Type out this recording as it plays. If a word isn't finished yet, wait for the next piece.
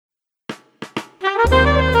Welcome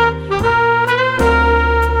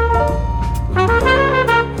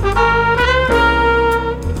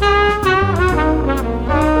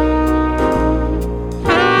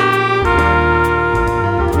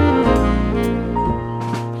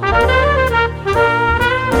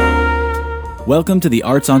to the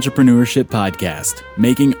Arts Entrepreneurship Podcast,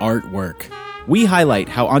 Making Art Work. We highlight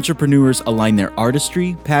how entrepreneurs align their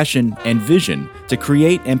artistry, passion, and vision to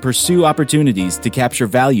create and pursue opportunities to capture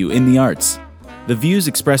value in the arts. The views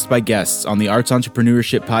expressed by guests on the Arts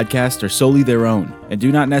Entrepreneurship Podcast are solely their own and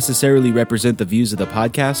do not necessarily represent the views of the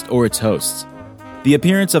podcast or its hosts. The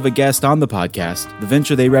appearance of a guest on the podcast, the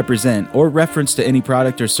venture they represent, or reference to any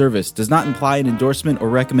product or service does not imply an endorsement or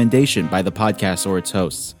recommendation by the podcast or its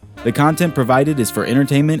hosts. The content provided is for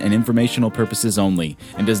entertainment and informational purposes only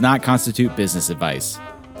and does not constitute business advice.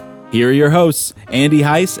 Here are your hosts, Andy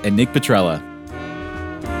Heiss and Nick Petrella.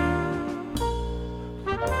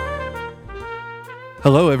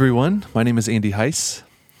 Hello, everyone. My name is Andy Heiss.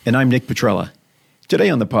 And I'm Nick Petrella. Today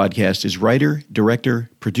on the podcast is writer, director,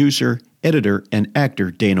 producer, editor, and actor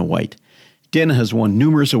Dana White. Dana has won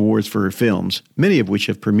numerous awards for her films, many of which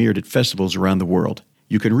have premiered at festivals around the world.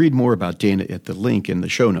 You can read more about Dana at the link in the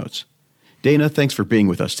show notes. Dana, thanks for being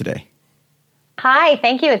with us today. Hi,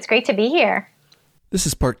 thank you. It's great to be here. This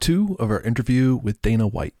is part 2 of our interview with Dana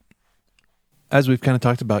White. As we've kind of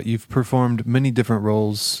talked about, you've performed many different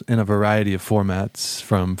roles in a variety of formats,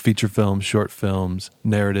 from feature films, short films,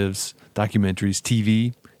 narratives, documentaries,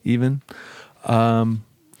 TV even.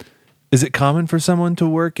 Is it common for someone to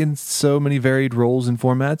work in so many varied roles and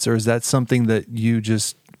formats, or is that something that you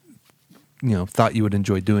just thought you would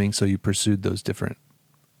enjoy doing, so you pursued those different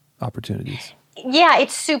opportunities? Yeah,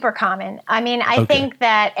 it's super common. I mean, I think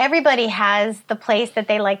that everybody has the place that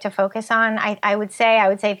they like to focus on. I would say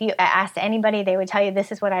if you asked anybody, they would tell you,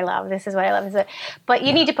 this is what I love, this is what I love. But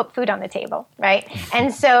you need to put food on the table, right?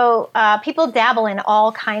 And so people dabble in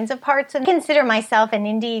all kinds of parts. And I consider myself an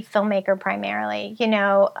indie filmmaker primarily,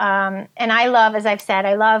 and I love, as I've said,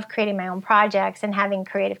 I love creating my own projects and having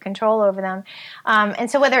creative control over them. And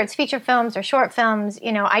so whether it's feature films or short films,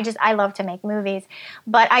 I love to make movies.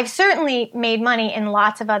 But I've certainly made money in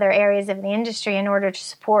lots of other areas of the industry in order to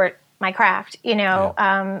support my craft, and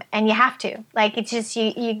you have to, it's just,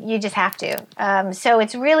 you just have to. So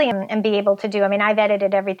it's really, and be able to do, I've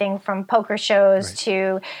edited everything from poker shows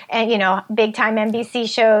to, big time NBC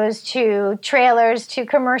shows to trailers to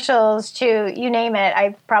commercials to you name it.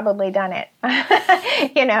 I've probably done it,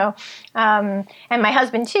 and my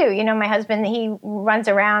husband too, my husband, he runs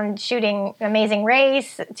around shooting Amazing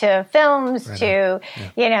Race to films to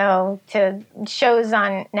shows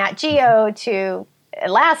on Nat Geo to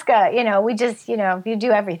Alaska, we just, you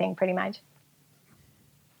do everything pretty much.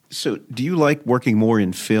 So do you like working more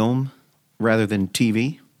in film rather than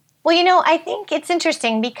TV? Well, I think it's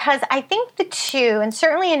interesting because I think the two, and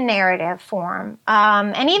certainly in narrative form,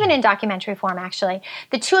 and even in documentary form, actually,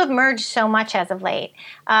 the two have merged so much as of late.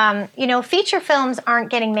 Feature films aren't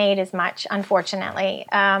getting made as much, unfortunately.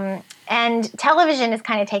 And television is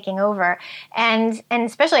kind of taking over. And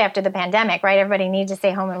especially after the pandemic, right? Everybody needs to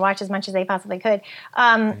stay home and watch as much as they possibly could.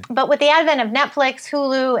 But with the advent of Netflix,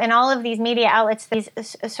 Hulu, and all of these media outlets, these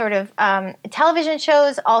sort of television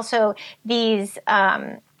shows, also these...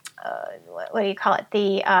 what do you call it?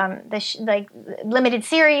 The limited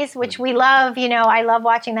series, which we love. I love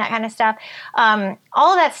watching that kind of stuff. All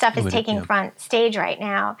of that stuff is taking front stage right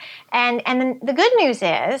now. And then the good news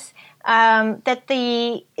is that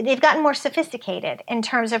they've gotten more sophisticated in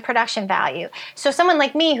terms of production value. So someone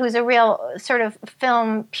like me, who's a real sort of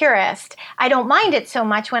film purist, I don't mind it so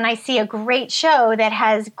much when I see a great show that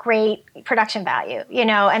has great production value,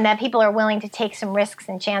 and that people are willing to take some risks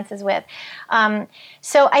and chances with.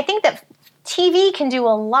 So I think that TV can do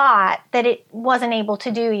a lot that it wasn't able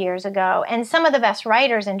to do years ago. And some of the best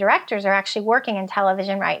writers and directors are actually working in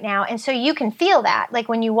television right now. And so you can feel that. Like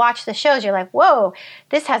when you watch the shows, you're like, whoa,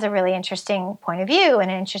 this has a really interesting point of view and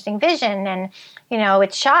an interesting vision. And,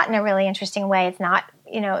 it's shot in a really interesting way. It's not,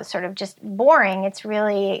 sort of just boring.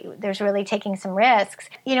 There's really taking some risks.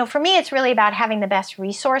 For me, it's really about having the best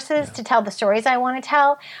resources to tell the stories I want to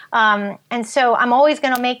tell. And so I'm always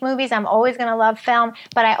going to make movies. I'm always going to love film.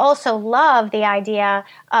 But I also love the idea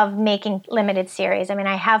of making limited series.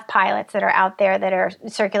 I have pilots that are out there that are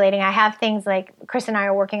circulating. I have things like Chris and I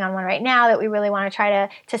are working on one right now that we really want to try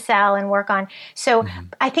to sell and work on. So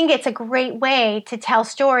I think it's a great way to tell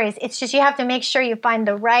stories. It's just you have to make sure you find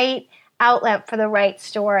the right outlet for the right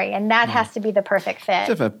story, and that has to be the perfect fit. I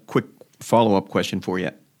have a quick follow-up question for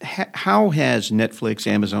you. How has Netflix,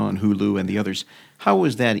 Amazon, Hulu, and the others, how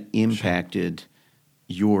has that impacted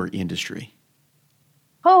your industry?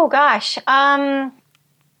 Oh gosh. I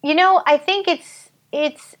think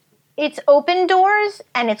it's open doors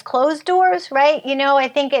and it's closed doors, right? I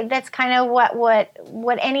think that's kind of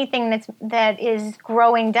what anything that is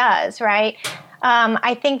growing does, right?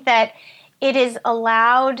 I think that it is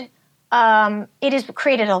allowed. It has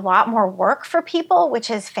created a lot more work for people, which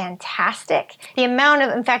is fantastic. In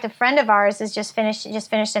fact, a friend of ours has just finished a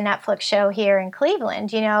Netflix show here in Cleveland,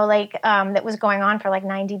 that was going on for like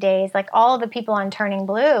 90 days. Like all of the people on Turning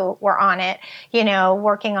Blue were on it,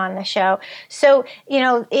 working on the show. So,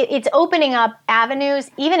 it's opening up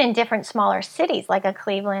avenues, even in different smaller cities, like a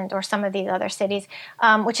Cleveland or some of these other cities,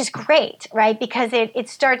 which is great, right? Because it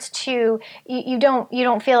starts to, you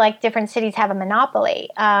don't feel like different cities have a monopoly.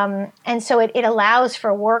 And so it allows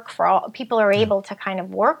for work for all. People are able to kind of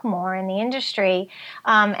work more in the industry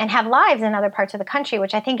and have lives in other parts of the country,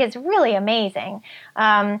 which I think is really amazing,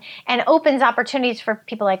 and opens opportunities for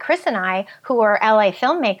people like Chris and I, who are LA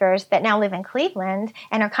filmmakers that now live in Cleveland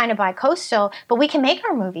and are kind of bi-coastal, but we can make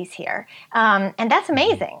our movies here, and that's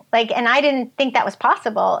amazing. And I didn't think that was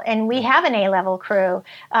possible, and we have an A-level crew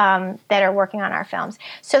that are working on our films.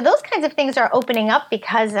 So those kinds of things are opening up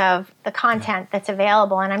because of the content that's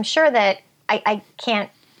available, and I'm sure that I can't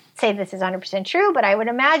say this is 100% true, but I would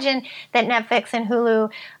imagine that Netflix and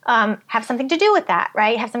Hulu have something to do with that,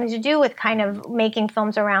 right? Have something to do with kind of making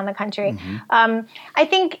films around the country. Mm-hmm. I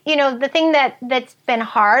think, the thing that's been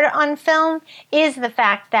hard on film is the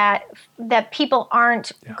fact that people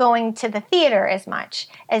aren't going to the theater as much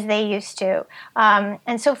as they used to.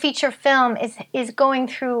 And so feature film is going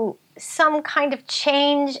through some kind of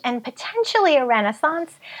change and potentially a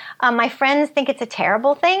renaissance. My friends think it's a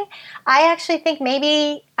terrible thing. I actually think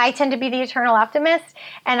maybe I tend to be the eternal optimist,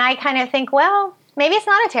 and I kind of think, well, maybe it's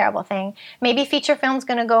not a terrible thing. Maybe feature film's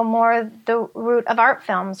going to go more the route of art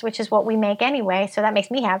films, which is what we make anyway. So that makes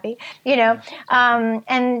me happy,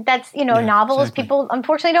 and that's, novels, exactly. People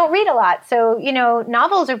unfortunately don't read a lot. So,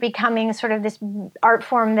 novels are becoming sort of this art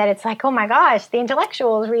form that it's like, oh my gosh, the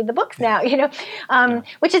intellectuals read the books now,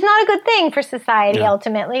 which is not a good thing for society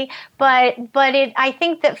ultimately. But I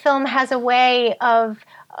think that film has a way of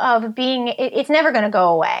being, it's never going to go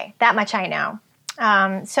away. That much I know.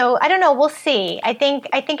 So I don't know. We'll see. I think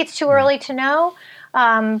it's too early to know,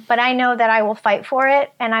 but I know that I will fight for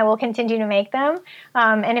it, and I will continue to make them.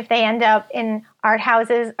 And if they end up in art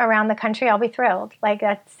houses around the country, I'll be thrilled.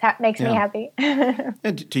 That makes me happy.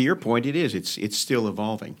 And to your point, it's still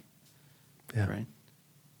evolving. Yeah. Right.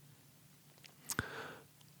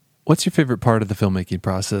 What's your favorite part of the filmmaking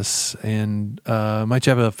process? And might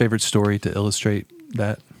you have a favorite story to illustrate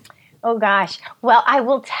that? Oh, gosh. Well, I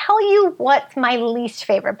will tell you what's my least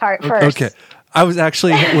favorite part first. Okay. I was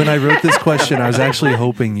actually, when I wrote this question, I was actually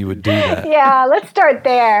hoping you would do that. Yeah, let's start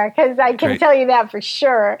there, because I can tell you that for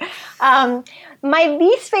sure. My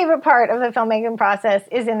least favorite part of the filmmaking process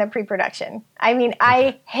is in the pre-production. I mean,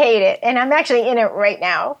 I hate it. And I'm actually in it right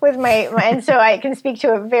now with my and so I can speak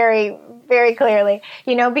to it very, very clearly,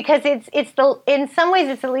 because in some ways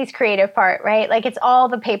it's the least creative part, right? Like it's all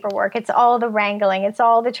the paperwork, it's all the wrangling, it's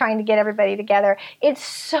all the trying to get everybody together. It's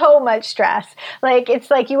so much stress. It's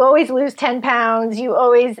like you always lose 10 pounds, you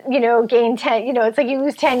always, gain 10, it's like you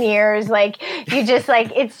lose 10 years.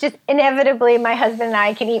 It's just inevitably my husband and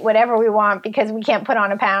I can eat whatever we want because we can't put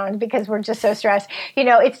on a pound because we're just so stressed.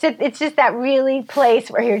 It's just that really place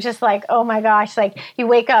where you're just like, oh my gosh, you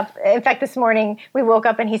wake up. In fact, this morning we woke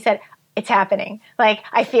up and he said, it's happening.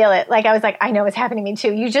 I feel it. I was like, I know it's happening to me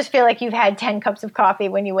too. You just feel like you've had 10 cups of coffee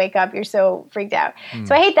when you wake up. You're so freaked out.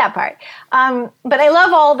 So I hate that part. But I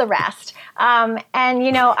love all the rest. And,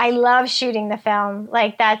 I love shooting the film.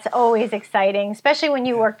 That's always exciting, especially when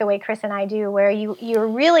you work the way Chris and I do, where you're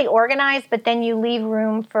really organized, but then you leave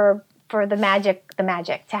room for the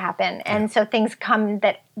magic to happen. And so things come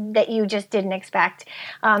that you just didn't expect.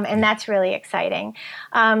 And that's really exciting.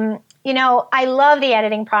 I love the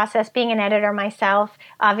editing process. Being an editor myself,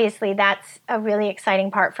 obviously that's a really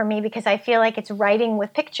exciting part for me because I feel like it's writing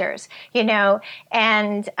with pictures,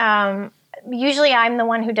 and usually I'm the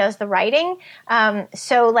one who does the writing.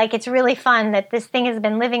 So it's really fun that this thing has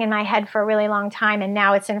been living in my head for a really long time and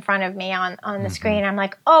now it's in front of me on the screen. I'm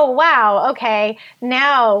like, oh, wow. Okay.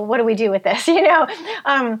 Now what do we do with this?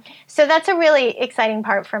 So that's a really exciting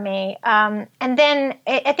part for me. And then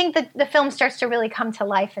I think the film starts to really come to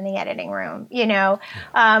life in the editing room,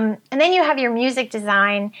 and then you have your music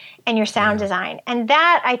design and your sound design. And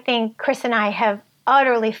that I think Chris and I have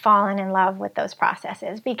utterly fallen in love with those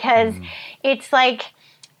processes because it's like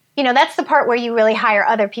that's the part where you really hire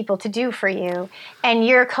other people to do for you, and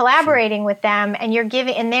you're collaborating with them, and you're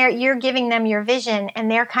giving them your vision,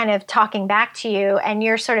 and they're kind of talking back to you, and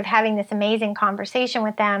you're sort of having this amazing conversation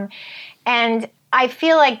with them. And I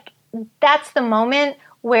feel like that's the moment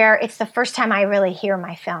where it's the first time I really hear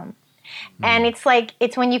my film. And it's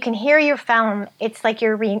when you can hear your film, it's like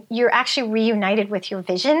you're actually reunited with your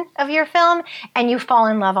vision of your film, and you fall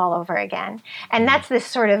in love all over again. And that's this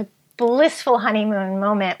sort of blissful honeymoon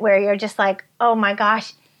moment where you're just like, oh my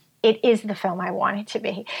gosh, it is the film I want it to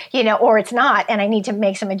be, or it's not, and I need to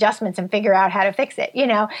make some adjustments and figure out how to fix it,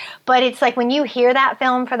 But it's like when you hear that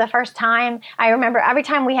film for the first time, I remember every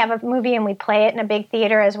time we have a movie and we play it in a big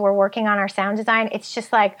theater as we're working on our sound design, it's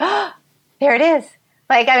just like, oh, there it is.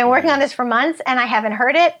 Like, I've been working on this for months and I haven't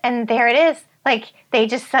heard it, and there it is. Like, they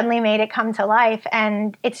just suddenly made it come to life,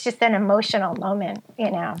 and it's just an emotional moment,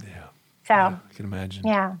 Yeah. So, I can imagine.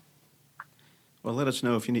 Yeah. Well, let us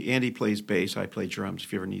know if you need. Andy plays bass. I play drums.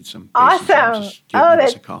 If you ever need some bass awesome. and drums, just give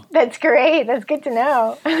us a call. That's great. That's good to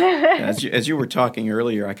know. As you were talking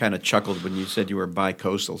earlier, I kind of chuckled when you said you were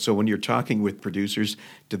bi-coastal. So when you're talking with producers,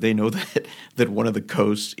 do they know that one of the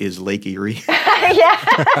coasts is Lake Erie?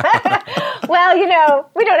 Yeah. Well,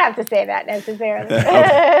 we don't have to say that necessarily.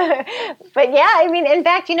 But yeah, I mean, in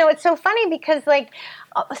fact, it's so funny because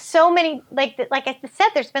so many, like I said,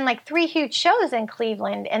 there's been 3 huge shows in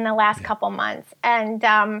Cleveland in the last couple months, and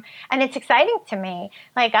it's exciting to me.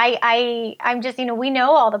 Like I'm just, we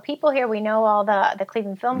know all the people here. We know all the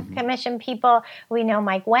Cleveland Film Commission people. We know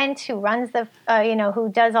Mike Wendt, who runs who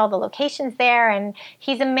does all the locations there, and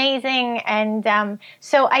he's amazing. And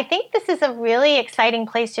so I think this is a really exciting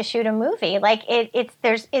place to shoot a movie. Like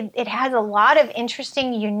it has a lot of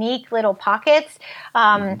interesting, unique little pockets.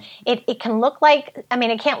 It can look like,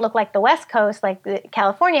 it can't look like the West Coast, like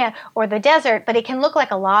California or the desert, but it can look like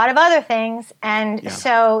a lot of other things. And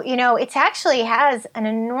so, it actually has an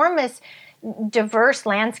enormous, diverse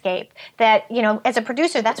landscape that, as a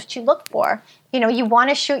producer, that's what you look for. You want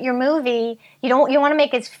to shoot your movie. You want to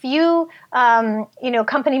make as few,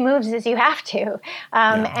 company moves as you have to.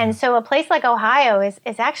 And so a place like Ohio is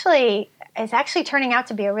actually turning out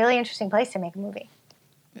to be a really interesting place to make a movie.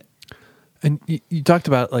 And you talked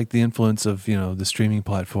about the influence of the streaming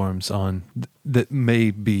platforms on that may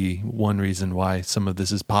be one reason why some of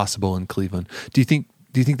this is possible in Cleveland. Do you think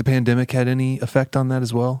the pandemic had any effect on that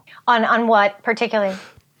as well? On what particularly?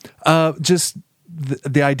 Just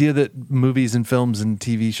the idea that movies and films and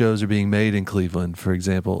TV shows are being made in Cleveland, for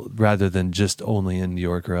example, rather than just only in New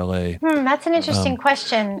York or LA. That's an interesting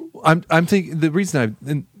question. I'm thinking the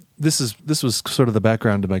reason this was sort of the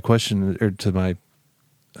background to my question, or to my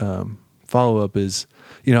follow-up is,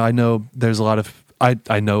 I know there's a lot of,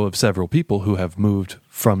 I know of several people who have moved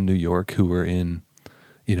from New York who were in,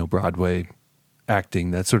 Broadway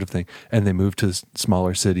acting, that sort of thing. And they moved to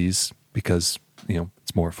smaller cities because,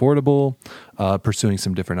 it's more affordable, pursuing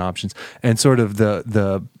some different options. And sort of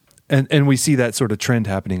and we see that sort of trend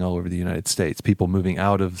happening all over the United States, people moving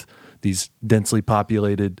out of these densely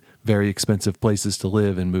populated, very expensive places to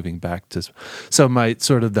live and moving back to. So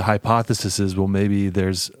the hypothesis is, well, maybe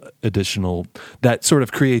there's additional, that sort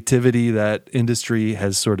of creativity, that industry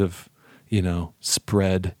has sort of,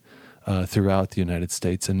 spread throughout the United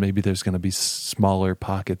States, and maybe there's going to be smaller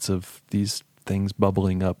pockets of these things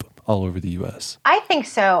bubbling up all over the U.S. I think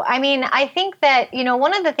so. I think that,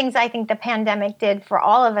 one of the things I think the pandemic did for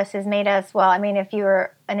all of us is made us, if you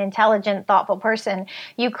were an intelligent, thoughtful person,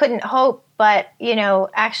 you couldn't hope but,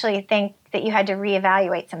 actually think that you had to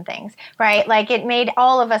reevaluate some things, right? Like it made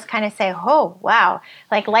all of us kind of say, oh, wow,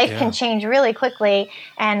 like life can change really quickly,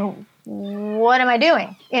 and what am I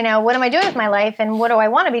doing? What am I doing with my life, and what do I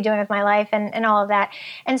want to be doing with my life, and all of that.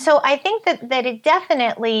 And so I think that it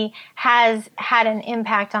definitely has had an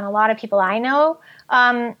impact on a lot of people I know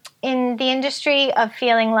in the industry, of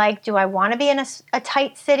feeling like, do I want to be in a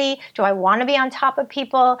tight city? Do I want to be on top of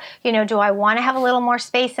people? Do I want to have a little more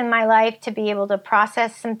space in my life to be able to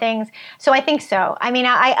process some things? So I think so.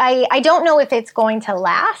 I don't know if it's going to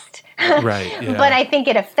last. Right, yeah. But I think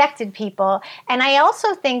it affected people. And I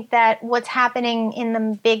also think that what's happening in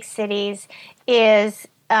the big cities is,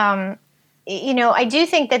 I do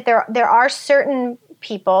think that there are certain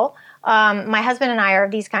people, my husband and I are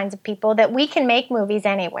these kinds of people, that we can make movies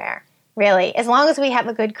anywhere, really, as long as we have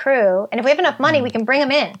a good crew. And if we have enough money, we can bring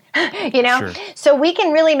them in, Sure. So we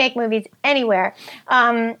can really make movies anywhere.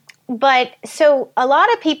 But so a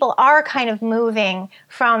lot of people are kind of moving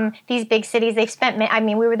from these big cities. They've spent,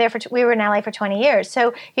 we were in LA for 20 years.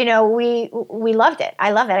 So, we loved it.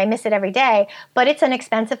 I love it. I miss it every day, but it's an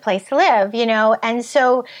expensive place to live, and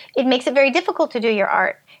so it makes it very difficult to do your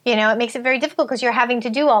art. It makes it very difficult because you're having to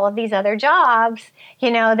do all of these other jobs,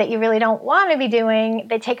 that you really don't want to be doing.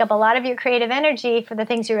 They take up a lot of your creative energy for the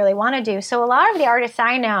things you really want to do. So a lot of the artists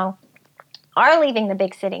I know are leaving the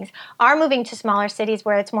big cities, are moving to smaller cities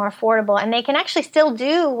where it's more affordable, and they can actually still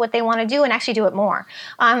do what they want to do and actually do it more.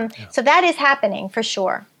 So that is happening for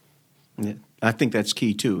sure. Yeah, I think that's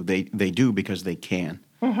key too. They do because they can.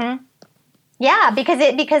 Mm-hmm. Yeah, because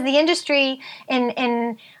the industry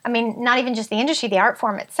not even just the industry, the art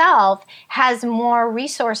form itself has more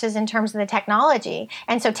resources in terms of the technology,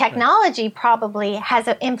 and so technology probably has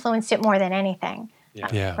influenced it more than anything.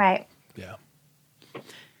 Yeah. Right. Yeah.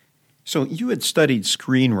 So you had studied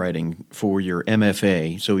screenwriting for your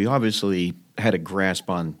MFA, so you obviously had a grasp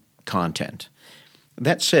on content.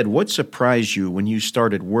 That said, what surprised you when you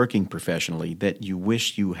started working professionally that you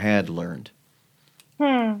wish you had learned?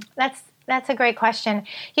 That's a great question.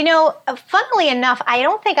 Funnily enough, I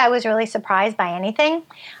don't think I was really surprised by anything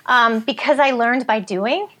because I learned by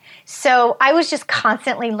doing. So I was just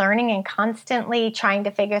constantly learning and constantly trying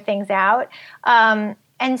to figure things out.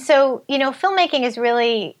 And so, filmmaking is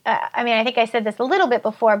really, I think I said this a little bit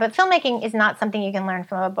before, but filmmaking is not something you can learn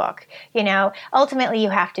from a book. Ultimately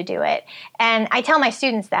you have to do it. And I tell my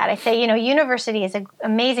students that. I say, university is an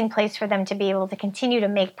amazing place for them to be able to continue to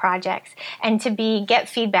make projects and to get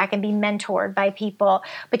feedback and be mentored by people.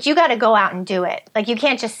 But you got to go out and do it. Like, you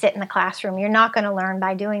can't just sit in the classroom. You're not going to learn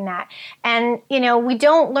by doing that. And, we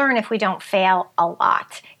don't learn if we don't fail a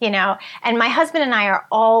lot, And my husband and I are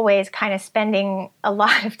always kind of spending a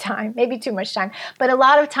lot of time, maybe too much time, but a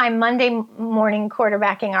lot of time Monday morning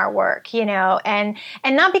quarterbacking our work, and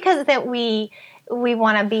not because that we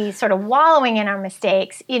want to be sort of wallowing in our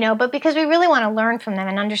mistakes, but because we really want to learn from them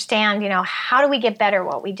and understand, how do we get better at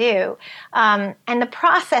what we do? And the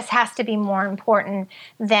process has to be more important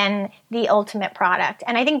than the ultimate product.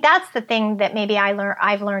 And I think that's the thing that maybe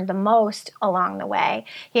I've learned the most along the way.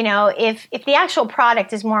 If the actual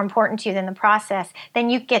product is more important to you than the process, then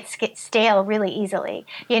you get stale really easily,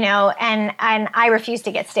 and I refuse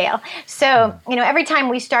to get stale. So, every time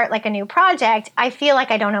we start like a new project, I feel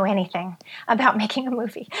like I don't know anything about making a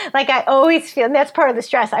movie. Like, I always feel, and that's part of the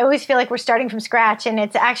stress, I always feel like we're starting from scratch, and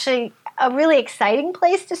it's actually a really exciting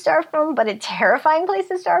place to start from, but a terrifying place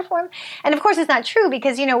to start from. And of course, it's not true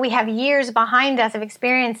because, we have years behind us of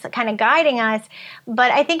experience kind of guiding us.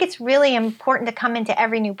 But I think it's really important to come into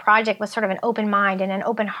every new project with sort of an open mind and an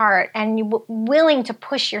open heart, and willing to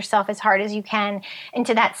push yourself as hard as you can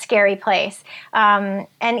into that scary place. And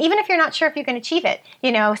even if you're not sure if you can achieve it,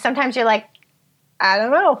 sometimes you're like, I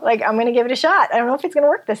don't know, like, I'm going to give it a shot. I don't know if it's going to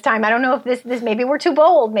work this time. I don't know if this maybe we're too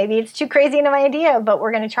bold. Maybe it's too crazy of an idea, but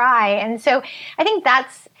we're going to try. And so I think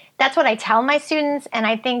that's what I tell my students. And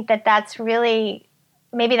I think that's really,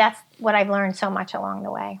 maybe that's what I've learned so much along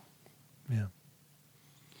the way. Yeah.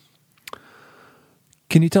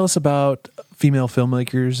 Can you tell us about Female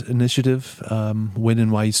Filmmakers Initiative, when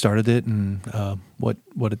and why you started it, and what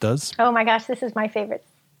it does? Oh my gosh, this is my favorite.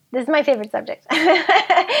 This is my favorite subject.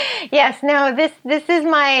 Yes, no, this is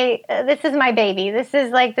my baby.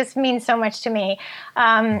 This means so much to me.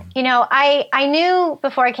 I knew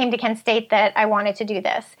before I came to Kent State that I wanted to do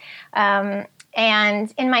this.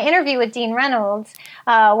 And in my interview with Dean Reynolds,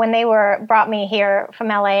 when they brought me here from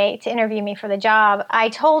LA to interview me for the job, I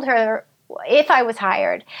told her, if I was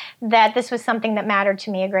hired, that this was something that mattered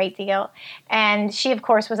to me a great deal. And she, of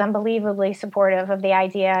course, was unbelievably supportive of the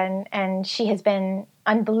idea, and she has been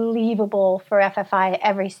unbelievable for FFI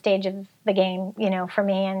every stage of the game, for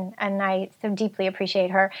me, and I so deeply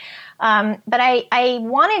appreciate her. But I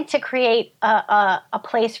wanted to create a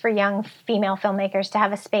place for young female filmmakers to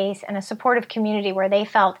have a space and a supportive community where they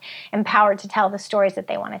felt empowered to tell the stories that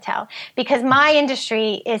they want to tell. Because my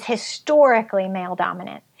industry is historically male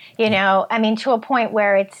dominant, to a point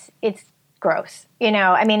where it's gross.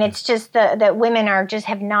 It's just that women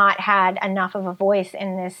have not had enough of a voice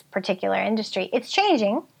in this particular industry. It's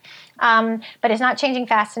changing, but it's not changing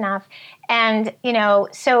fast enough. And,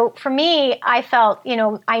 so for me, I felt,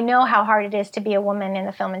 I know how hard it is to be a woman in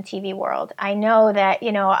the film and TV world. I know that,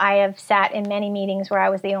 I have sat in many meetings where I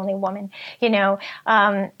was the only woman,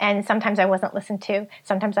 and sometimes I wasn't listened to,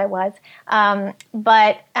 sometimes I was. And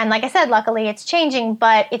like I said, luckily it's changing,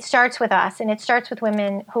 but it starts with us, and it starts with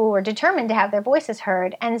women who are determined to have their voices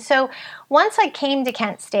heard. And so once I came to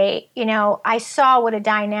Kent State, I saw what a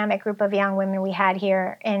dynamic group of young women we had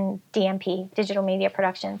here in DMP, Digital Media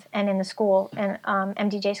Productions, and in the school school, and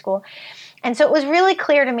MDJ school. And so it was really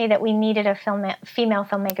clear to me that we needed a female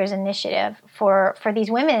filmmakers initiative for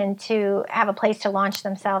these women to have a place to launch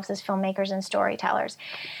themselves as filmmakers and storytellers.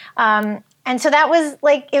 And so that was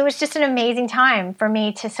like, it was just an amazing time for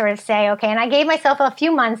me to sort of say, okay, and I gave myself a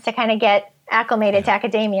few months to kind of get acclimated to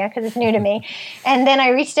academia because it's new to me. And then I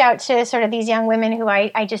reached out to sort of these young women who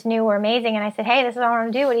I just knew were amazing. And I said, hey, this is what I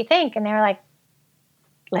want to do. What do you think? And they were like,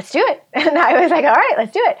 let's do it. And I was like, all right,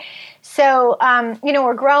 let's do it. So,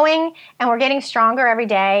 we're growing and we're getting stronger every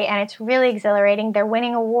day, and it's really exhilarating. They're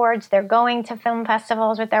winning awards. They're going to film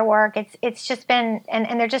festivals with their work. It's just been,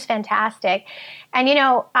 and they're just fantastic. And,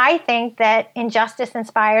 I think that injustice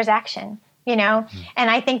inspires action, and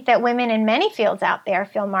I think that women in many fields out there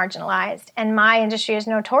feel marginalized. And my industry is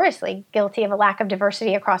notoriously guilty of a lack of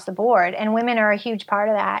diversity across the board. And women are a huge part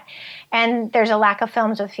of that. And there's a lack of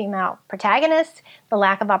films with female protagonists, the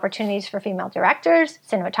lack of opportunities for female directors,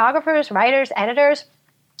 cinematographers, writers, editors.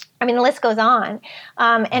 I mean, the list goes on.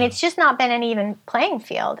 And it's just not been an even playing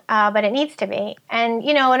field, but it needs to be. And,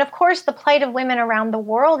 and of course, the plight of women around the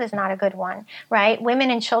world is not a good one, right?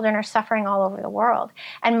 Women and children are suffering all over the world.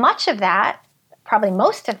 And much of that, probably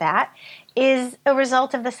most of that, is a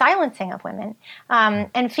result of the silencing of women.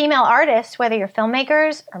 And female artists, whether you're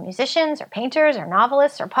filmmakers or musicians or painters or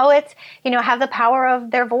novelists or poets, have the power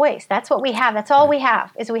of their voice. That's what we have. That's all we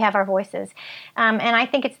have, is we have our voices. And I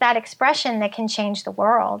think it's that expression that can change the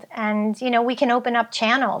world. And, we can open up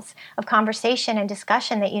channels of conversation and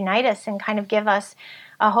discussion that unite us and kind of give us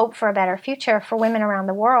a hope for a better future for women around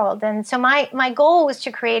the world. And so my goal was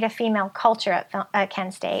to create a female culture at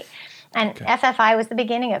Kent State. And FFI was the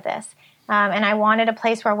beginning of this. And I wanted a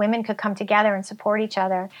place where women could come together and support each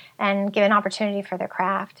other and give an opportunity for their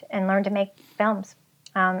craft and learn to make films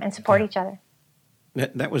and support each other.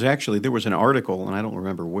 That was actually, there was an article, and I don't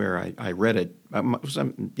remember where I read it.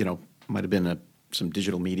 Might have been some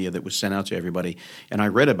digital media that was sent out to everybody. And I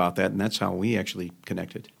read about that, and that's how we actually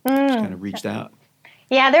connected. Just kind of reached out.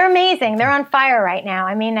 Yeah, they're amazing. They're on fire right now.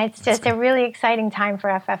 I mean, it's just a really exciting time for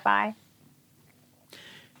FFI.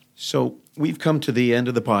 So we've come to the end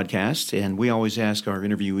of the podcast, and we always ask our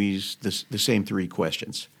interviewees the same three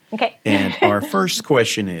questions. Okay. And our first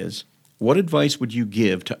question is, what advice would you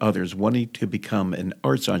give to others wanting to become an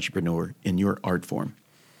arts entrepreneur in your art form?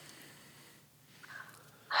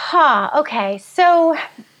 Okay. So,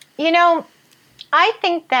 I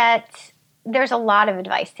think that there's a lot of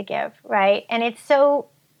advice to give, right? And it's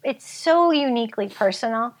so uniquely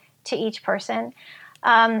personal to each person.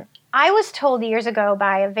 I was told years ago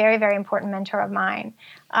by a very, very important mentor of mine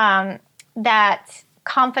that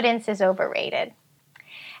confidence is overrated.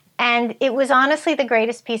 And it was honestly the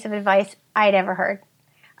greatest piece of advice I'd ever heard.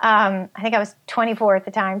 I think I was 23 at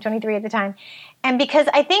the time. And because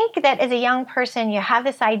I think that as a young person, you have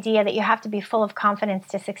this idea that you have to be full of confidence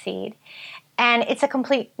to succeed. And it's a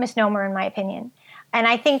complete misnomer, in my opinion. And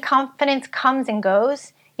I think confidence comes and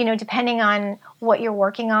goes, depending on what you're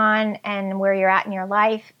working on and where you're at in your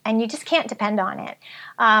life. And you just can't depend on it.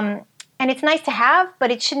 And it's nice to have, but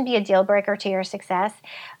it shouldn't be a deal breaker to your success.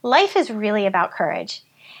 Life is really about courage.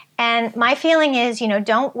 And my feeling is,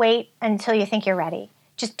 don't wait until you think you're ready.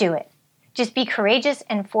 Just do it. Just be courageous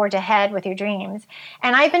and forge ahead with your dreams.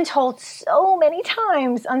 And I've been told so many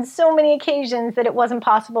times on so many occasions that it wasn't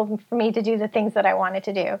possible for me to do the things that I wanted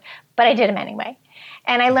to do, but I did them anyway.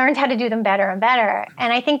 And I learned how to do them better and better.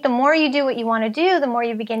 And I think the more you do what you want to do, the more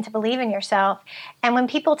you begin to believe in yourself. And when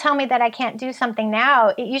people tell me that I can't do something now,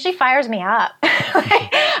 it usually fires me up.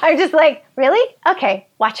 I'm just like, really? Okay,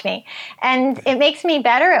 watch me. And it makes me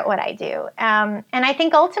better at what I do. And I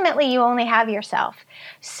think ultimately you only have yourself.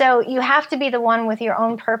 So you have to be the one with your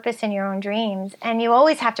own purpose and your own dreams. And you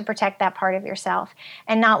always have to protect that part of yourself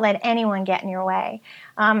and not let anyone get in your way.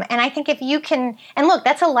 And I think if you can, and look,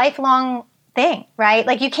 that's a lifelong thing, right?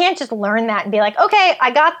 Like you can't just learn that and be like, okay,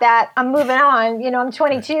 I got that, I'm moving on, I'm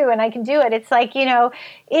 22 and I can do it. It's like,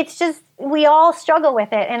 it's just, we all struggle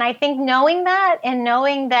with it. And I think knowing that and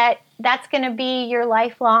knowing that that's going to be your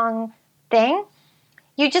lifelong thing,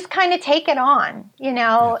 you just kind of take it on,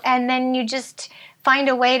 and then you just find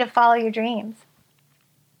a way to follow your dreams.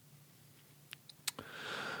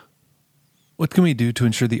 What can we do to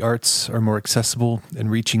ensure the arts are more accessible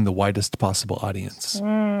and reaching the widest possible audience?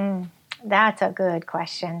 That's a good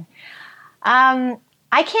question. I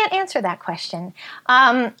can't answer that question.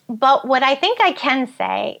 But what I think I can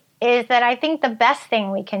say is that I think the best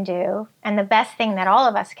thing we can do, and the best thing that all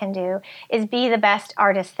of us can do, is be the best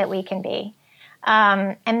artists that we can be,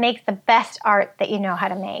 and make the best art that you know how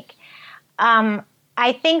to make.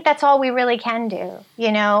 I think that's all we really can do.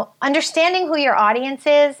 Understanding who your audience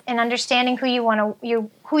is and understanding who you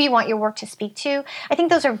want your work to speak to. I think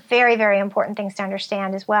those are very, very important things to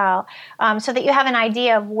understand as well, so that you have an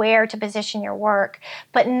idea of where to position your work.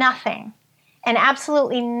 But nothing, and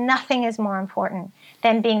absolutely nothing, is more important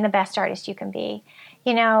than being the best artist you can be.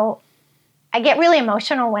 I get really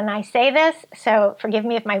emotional when I say this, so forgive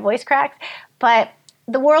me if my voice cracks, but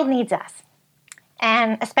the world needs us.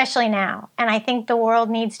 And especially now. And I think the world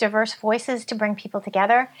needs diverse voices to bring people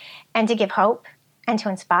together and to give hope and to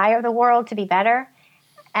inspire the world to be better.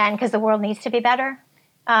 And because the world needs to be better.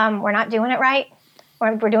 We're not doing it right.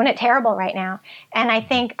 We're doing it terrible right now. And I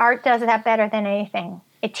think art does that better than anything.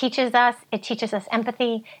 It teaches us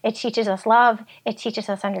empathy. It teaches us love. It teaches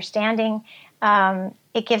us understanding.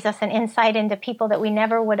 It gives us an insight into people that we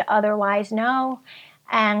never would otherwise know.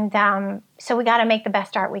 And so we got to make the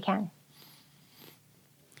best art we can.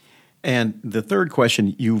 And the third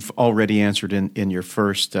question you've already answered in your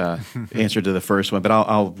first answer to the first one, but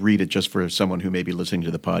I'll read it just for someone who may be listening to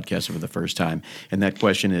the podcast for the first time. And that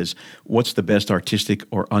question is, what's the best artistic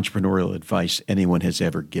or entrepreneurial advice anyone has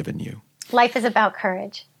ever given you? Life is about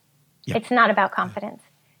courage. Yep. It's not about confidence.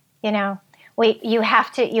 You have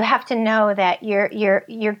to know that you're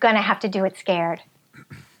going to have to do it scared.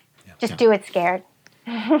 Just do it scared.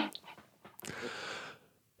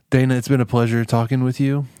 Dana, it's been a pleasure talking with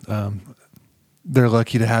you. They're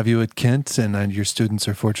lucky to have you at Kent, and your students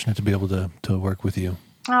are fortunate to be able to work with you.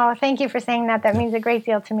 Oh, thank you for saying that. That means a great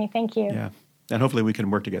deal to me. Thank you. Yeah, and hopefully we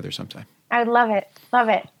can work together sometime. I would love it. Love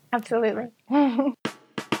it. Absolutely.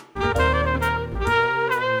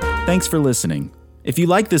 Thanks for listening. If you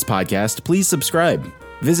like this podcast, please subscribe.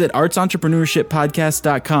 Visit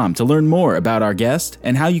artsentrepreneurshippodcast.com to learn more about our guest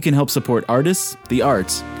and how you can help support artists, the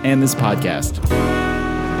arts, and this podcast.